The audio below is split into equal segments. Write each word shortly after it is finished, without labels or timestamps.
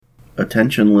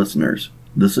Attention listeners,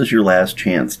 this is your last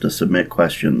chance to submit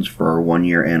questions for our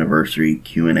 1-year anniversary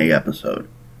Q&A episode.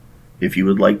 If you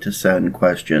would like to send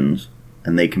questions,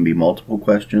 and they can be multiple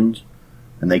questions,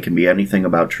 and they can be anything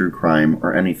about true crime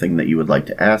or anything that you would like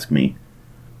to ask me,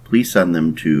 please send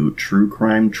them to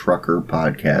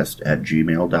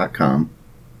truecrimetruckerpodcast@gmail.com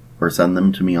or send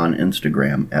them to me on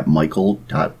Instagram at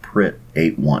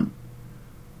michael.pritt81.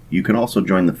 You can also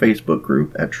join the Facebook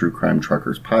group at True Crime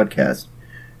Truckers Podcast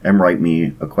and write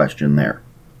me a question there.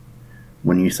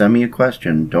 When you send me a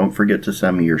question, don't forget to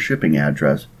send me your shipping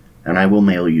address, and I will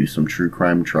mail you some True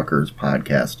Crime Truckers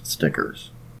Podcast stickers.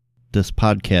 This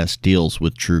podcast deals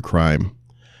with true crime.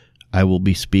 I will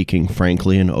be speaking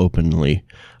frankly and openly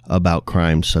about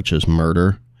crimes such as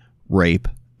murder, rape,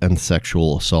 and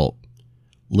sexual assault.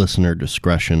 Listener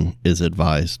discretion is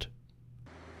advised.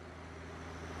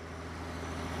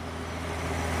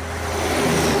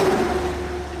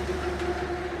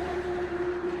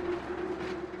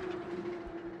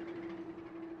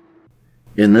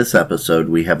 In this episode,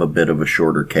 we have a bit of a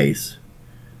shorter case,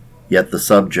 yet the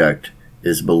subject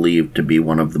is believed to be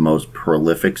one of the most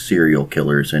prolific serial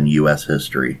killers in U.S.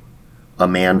 history, a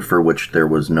man for which there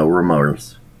was no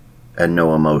remorse and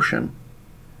no emotion,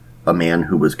 a man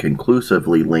who was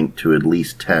conclusively linked to at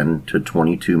least 10 to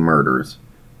 22 murders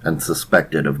and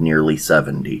suspected of nearly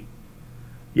 70,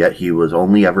 yet he was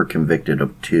only ever convicted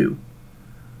of 2,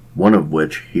 one of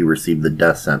which he received the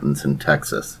death sentence in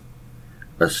Texas,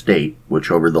 a state which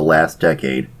over the last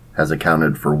decade has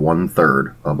accounted for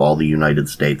 1/3 of all the United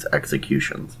States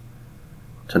executions.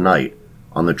 Tonight,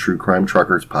 on the True Crime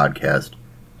Truckers podcast,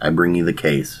 I bring you the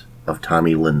case of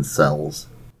Tommy Lynn Sells.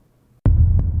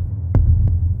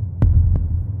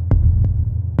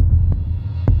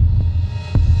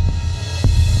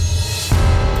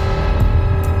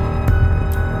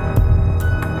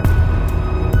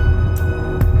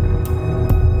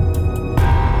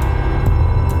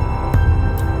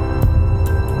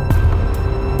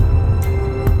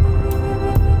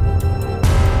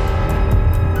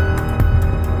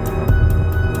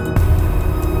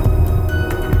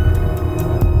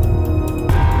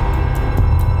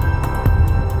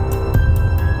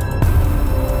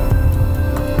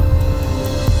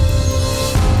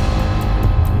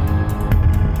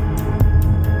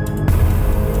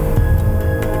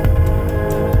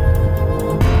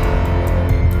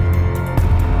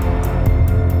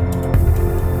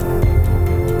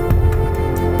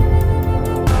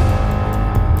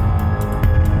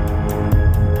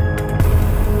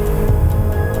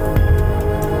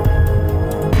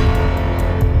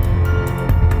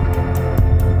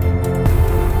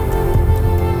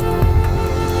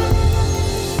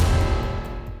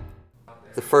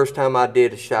 The first time I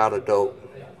did a shot of dope,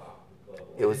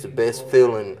 it was the best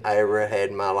feeling I ever had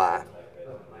in my life.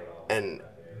 And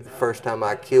the first time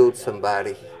I killed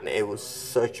somebody, it was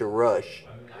such a rush.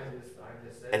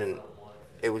 And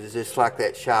it was just like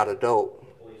that shot of dope.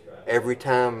 Every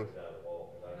time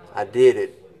I did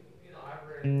it,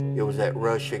 it was that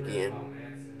rush again.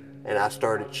 And I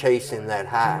started chasing that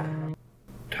high.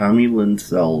 Tommy Lynn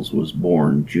Sells was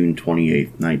born June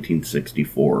 28,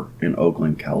 1964, in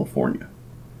Oakland, California.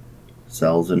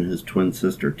 Sells and his twin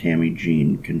sister Tammy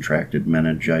Jean contracted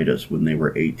meningitis when they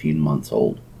were 18 months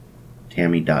old.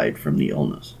 Tammy died from the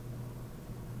illness.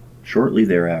 Shortly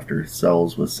thereafter,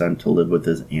 Sells was sent to live with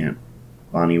his aunt,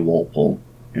 Bonnie Walpole,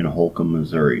 in Holcomb,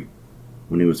 Missouri.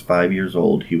 When he was 5 years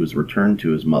old, he was returned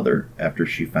to his mother after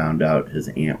she found out his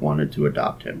aunt wanted to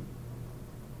adopt him.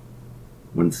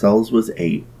 When Sells was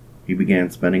 8, he began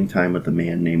spending time with a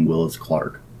man named Willis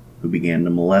Clark, who began to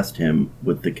molest him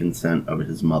with the consent of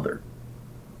his mother.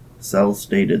 Sells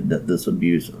stated that this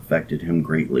abuse affected him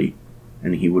greatly,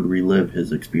 and he would relive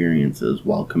his experiences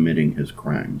while committing his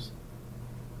crimes.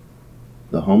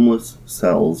 The homeless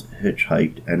Sells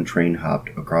hitchhiked and train hopped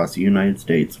across the United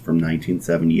States from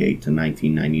 1978 to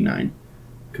 1999,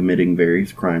 committing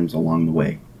various crimes along the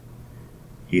way.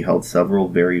 He held several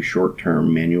very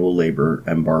short-term manual labor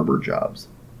and barber jobs.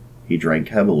 He drank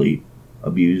heavily,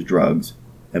 abused drugs,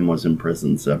 and was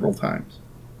imprisoned several times.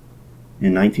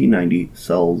 In 1990,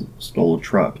 Sells stole a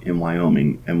truck in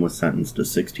Wyoming and was sentenced to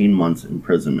 16 months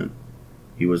imprisonment.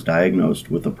 He was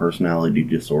diagnosed with a personality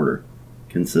disorder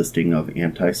consisting of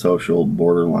antisocial,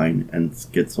 borderline, and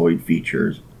schizoid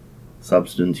features,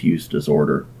 substance use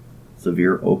disorder,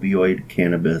 severe opioid,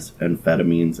 cannabis,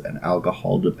 amphetamines, and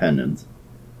alcohol dependence,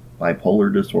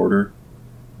 bipolar disorder,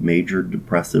 major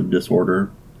depressive disorder,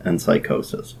 and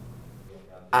psychosis.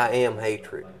 I am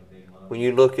hatred. When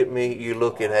you look at me, you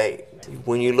look at hate.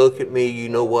 When you look at me, you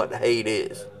know what hate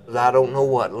is. I don't know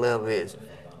what love is.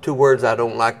 2 words I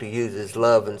don't like to use is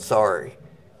love and sorry.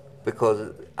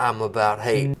 because I'm about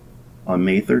hate. On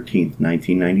May 13,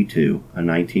 1992, a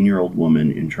 19-year-old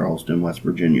woman in Charleston, West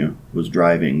Virginia, was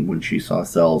driving when she saw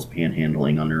Sells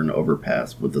panhandling under an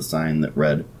overpass with a sign that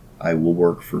read, "I will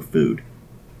work for food."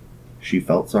 She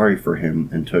felt sorry for him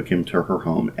and took him to her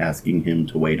home, asking him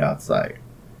to wait outside.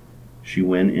 She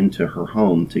went into her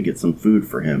home to get some food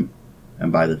for him,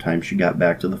 and by the time she got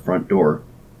back to the front door,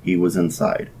 he was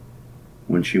inside.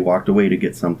 When she walked away to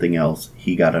get something else,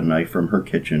 he got a knife from her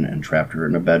kitchen and trapped her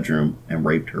in a bedroom and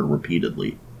raped her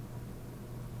repeatedly.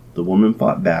 The woman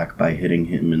fought back by hitting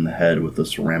him in the head with a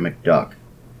ceramic duck.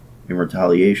 In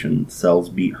retaliation, Sells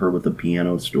beat her with a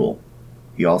piano stool.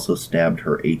 He also stabbed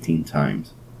her 18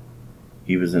 times.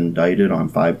 He was indicted on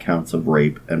 5 counts of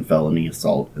rape and felony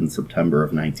assault in September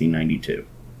of 1992,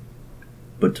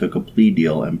 but took a plea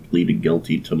deal and pleaded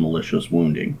guilty to malicious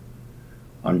wounding.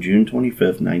 On June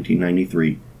 25,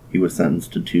 1993, he was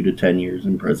sentenced to 2 to 10 years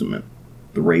imprisonment.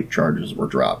 The rape charges were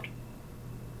dropped.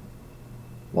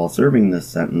 While serving this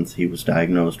sentence, he was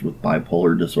diagnosed with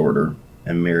bipolar disorder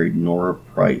and married Nora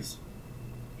Price.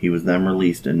 He was then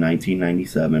released in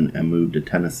 1997 and moved to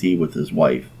Tennessee with his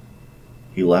wife.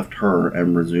 He left her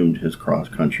and resumed his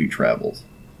cross-country travels.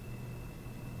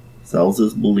 Sells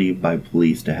is believed by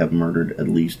police to have murdered at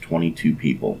least 22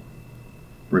 people.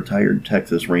 Retired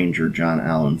Texas Ranger John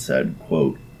Allen said,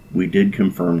 quote, "We did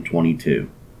confirm 22.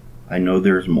 I know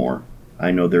there's more.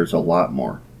 I know there's a lot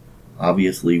more.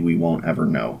 Obviously, we won't ever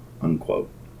know," unquote.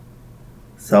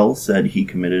 Sells said he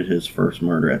committed his first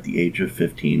murder at the age of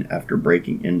 15 after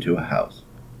breaking into a house.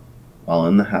 While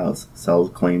in the house, Sells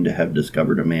claimed to have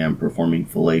discovered a man performing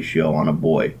fellatio on a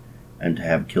boy and to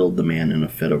have killed the man in a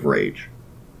fit of rage.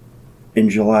 In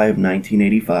July of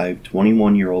 1985,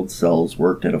 21-year-old Sells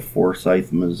worked at a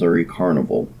Forsyth, Missouri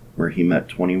carnival, where he met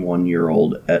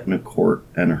 21-year-old Etna Court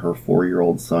and her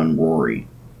 4-year-old son Rory.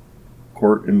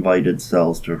 Court invited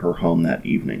Sells to her home that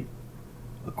evening.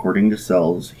 According to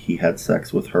Sells, he had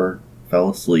sex with her, fell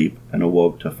asleep, and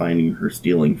awoke to finding her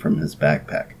stealing from his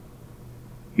backpack.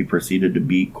 He proceeded to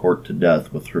beat Court to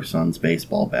death with her son's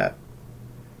baseball bat.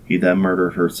 He then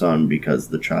murdered her son because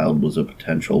the child was a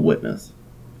potential witness.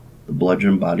 The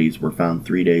bludgeoned bodies were found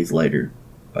 3 days later,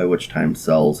 by which time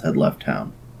Sells had left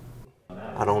town.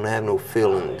 I don't have no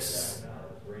feelings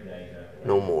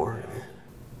no more.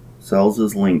 Sells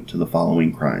is linked to the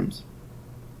following crimes: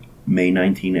 May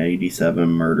 1987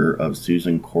 murder of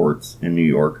Susan Courts in New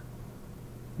York,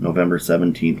 November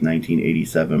 17,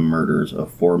 1987 murders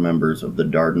of 4 members of the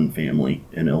Darden family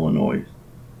in Illinois,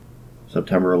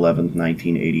 September 11,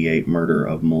 1988 murder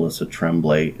of Melissa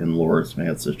Tremblay in Lawrence,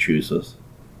 Massachusetts,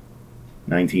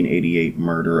 1988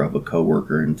 murder of a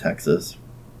co-worker in Texas,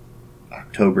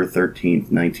 October 13,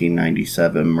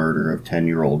 1997 murder of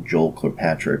 10-year-old Joel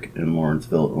Kirkpatrick in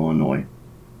Lawrenceville, Illinois,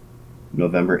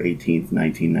 November 18,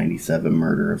 1997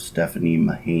 murder of Stephanie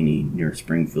Mahaney near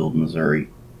Springfield, Missouri,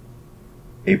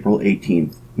 April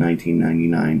 18,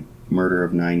 1999 murder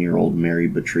of 9-year-old Mary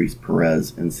Beatrice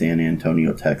Perez in San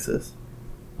Antonio, Texas,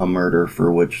 a murder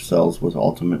for which Sells was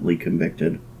ultimately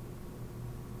convicted,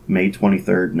 May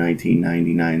 23,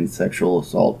 1999 sexual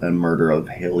assault and murder of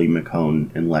Haley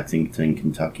McCone in Lexington,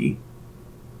 Kentucky,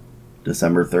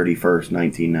 December 31,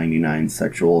 1999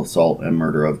 sexual assault and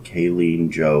murder of Kayleen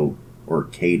Joe or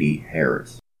Katie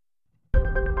Harris.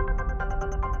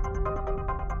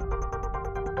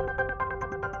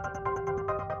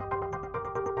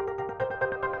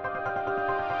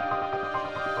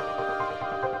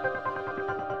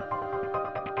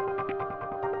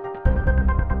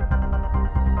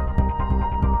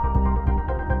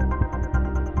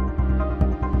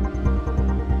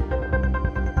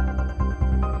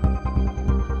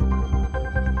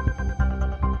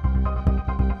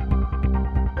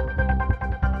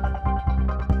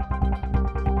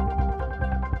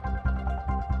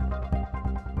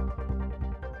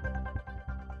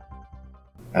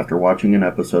 After watching an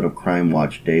episode of Crime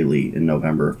Watch Daily in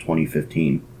November of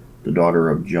 2015, the daughter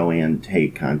of Joanne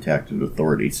Tate contacted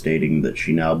authorities stating that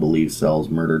she now believes Sells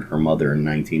murdered her mother in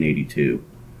 1982,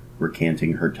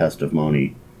 recanting her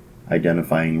testimony,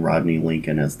 identifying Rodney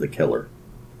Lincoln as the killer.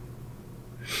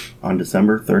 On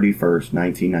December 31,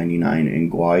 1999, in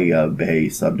Guaya Bay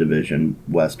subdivision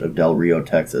west of Del Rio,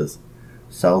 Texas,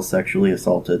 Sells sexually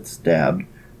assaulted, stabbed,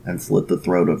 and slit the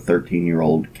throat of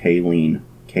 13-year-old Kayleen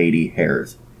Katie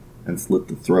Harris, and slit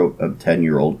the throat of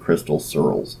 10-year-old Crystal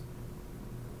Searles.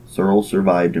 Searles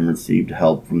survived and received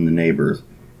help from the neighbors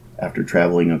after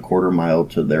traveling a quarter-mile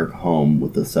to their home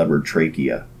with a severed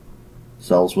trachea.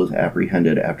 Sells was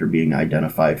apprehended after being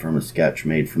identified from a sketch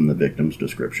made from the victim's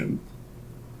description.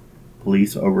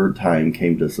 Police over time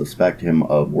came to suspect him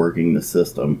of working the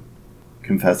system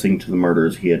confessing to the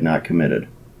murders he had not committed.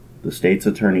 The state's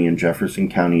attorney in Jefferson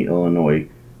County, Illinois,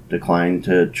 declined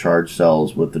to charge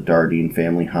Sells with the Dardine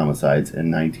family homicides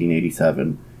in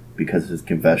 1987 because his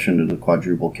confession to the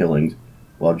quadruple killings,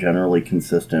 while generally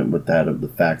consistent with that of the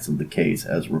facts of the case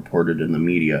as reported in the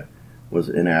media, was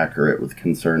inaccurate with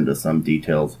concern to some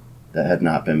details that had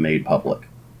not been made public.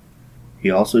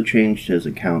 He also changed his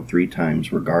account 3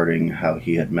 times regarding how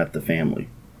he had met the family.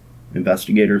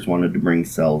 Investigators wanted to bring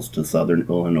Sells to southern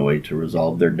Illinois to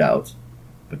resolve their doubts,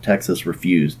 but Texas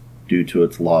refused due to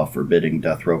its law forbidding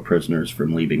death row prisoners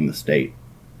from leaving the state.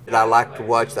 I like to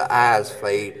watch the eyes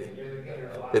fade,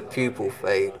 the pupil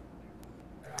fade.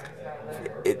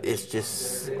 It's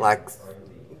just like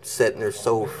setting their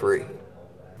soul free.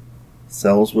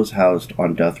 Sells was housed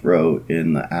on death row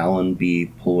in the Allen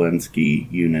B. Polensky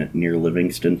unit near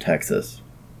Livingston, Texas.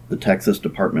 The Texas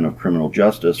Department of Criminal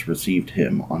Justice received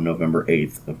him on November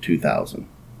 8th of 2000.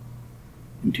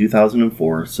 In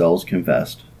 2004, Sells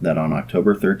confessed that on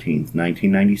October 13th,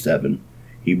 1997,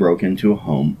 he broke into a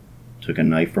home, took a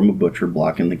knife from a butcher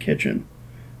block in the kitchen,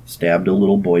 stabbed a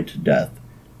little boy to death,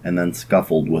 and then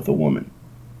scuffled with a woman.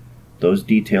 Those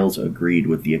details agreed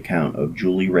with the account of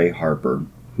Julie Ray Harper,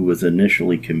 who was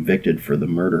initially convicted for the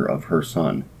murder of her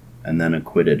son and then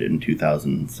acquitted in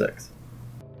 2006.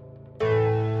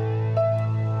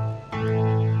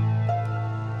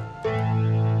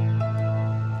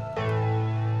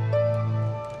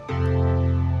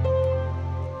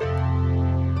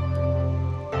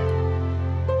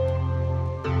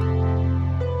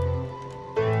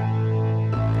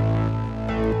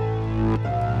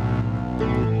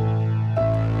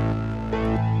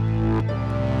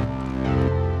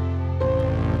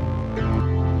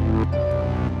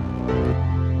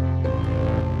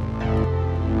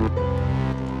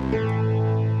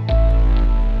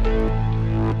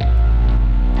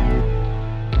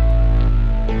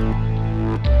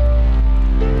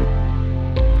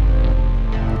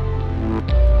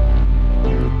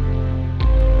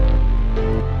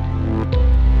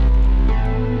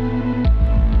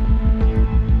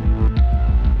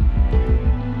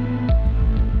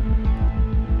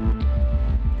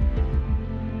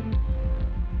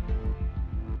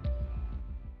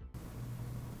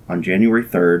 On January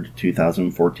 3,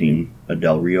 2014, a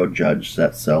Del Rio judge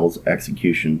set Sells'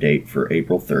 execution date for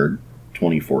April 3,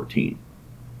 2014.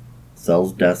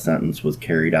 Sells' death sentence was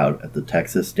carried out at the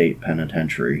Texas State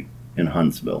Penitentiary in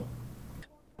Huntsville.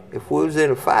 If we was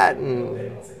in a fight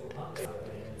and,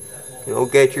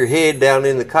 get your head down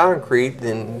in the concrete,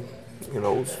 then,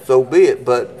 so be it.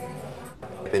 But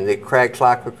when it cracks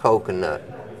like a coconut,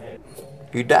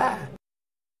 you die.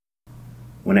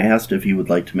 When asked if he would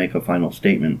like to make a final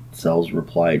statement, Sells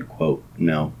replied, quote,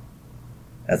 "No."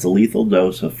 As a lethal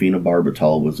dose of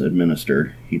phenobarbital was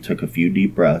administered, he took a few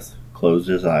deep breaths, closed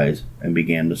his eyes, and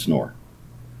began to snore.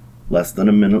 Less than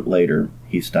a minute later,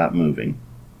 he stopped moving.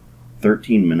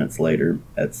 13 minutes later,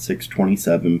 at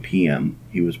 6:27 p.m.,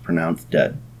 he was pronounced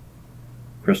dead.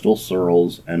 Crystal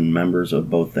Searles and members of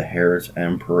both the Harris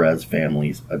and Perez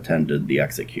families attended the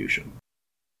execution.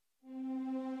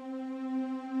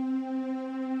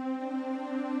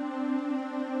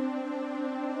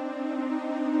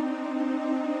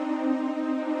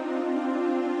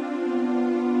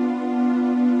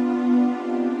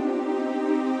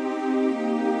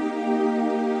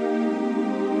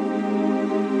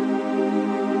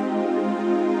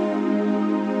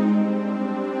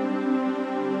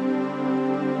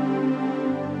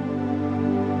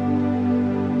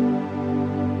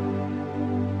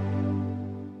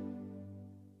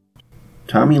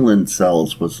 Tommy Lynn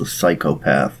Sells was a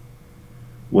psychopath.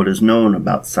 What is known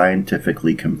about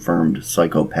scientifically confirmed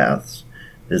psychopaths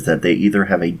is that they either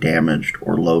have a damaged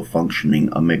or low-functioning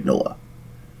amygdala.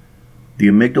 The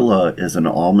amygdala is an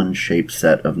almond-shaped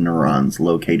set of neurons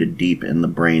located deep in the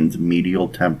brain's medial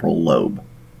temporal lobe.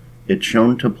 It's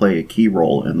shown to play a key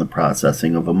role in the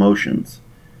processing of emotions.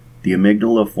 The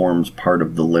amygdala forms part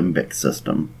of the limbic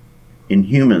system. In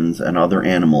humans and other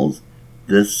animals,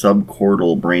 this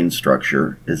subcortical brain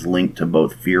structure is linked to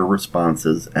both fear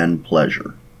responses and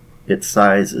pleasure. Its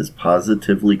size is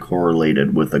positively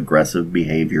correlated with aggressive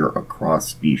behavior across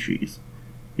species.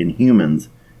 In humans,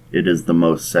 it is the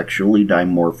most sexually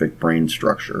dimorphic brain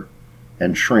structure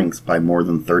and shrinks by more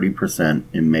than 30%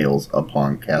 in males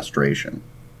upon castration.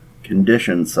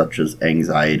 Conditions such as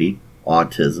anxiety,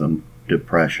 autism,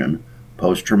 depression,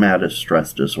 post-traumatic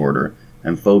stress disorder,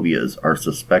 and phobias are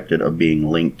suspected of being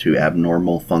linked to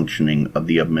abnormal functioning of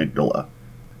the amygdala,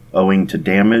 owing to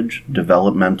damage,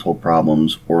 developmental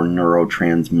problems, or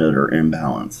neurotransmitter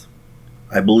imbalance.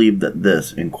 I believe that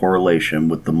this, in correlation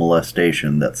with the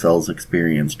molestation that Sells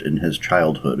experienced in his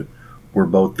childhood, were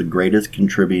both the greatest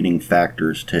contributing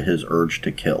factors to his urge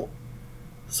to kill.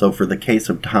 So for the case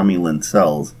of Tommy Lynn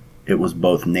Sells, it was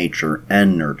both nature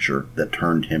and nurture that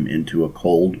turned him into a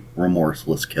cold,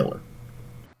 remorseless killer.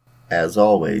 As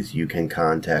always, you can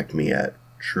contact me at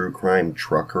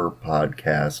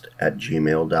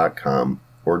truecrimetruckerpodcast@gmail.com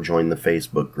or join the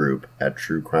Facebook group at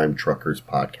True Crime Truckers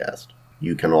Podcast.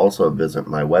 You can also visit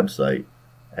my website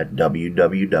at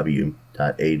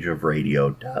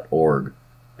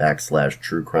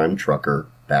www.ageofradio.org/truecrimetrucker/.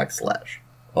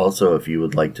 Also, if you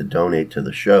would like to donate to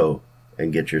the show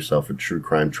and get yourself a True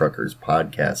Crime Truckers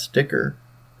Podcast sticker,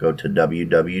 go to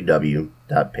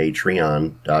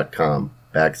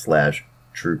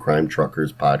www.patreon.com/True Crime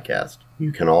Truckers Podcast.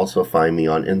 You can also find me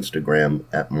on Instagram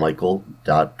at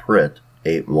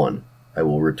michael.pritt81. I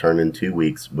will return in 2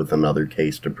 weeks with another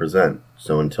case to present.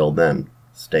 So until then,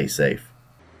 stay safe.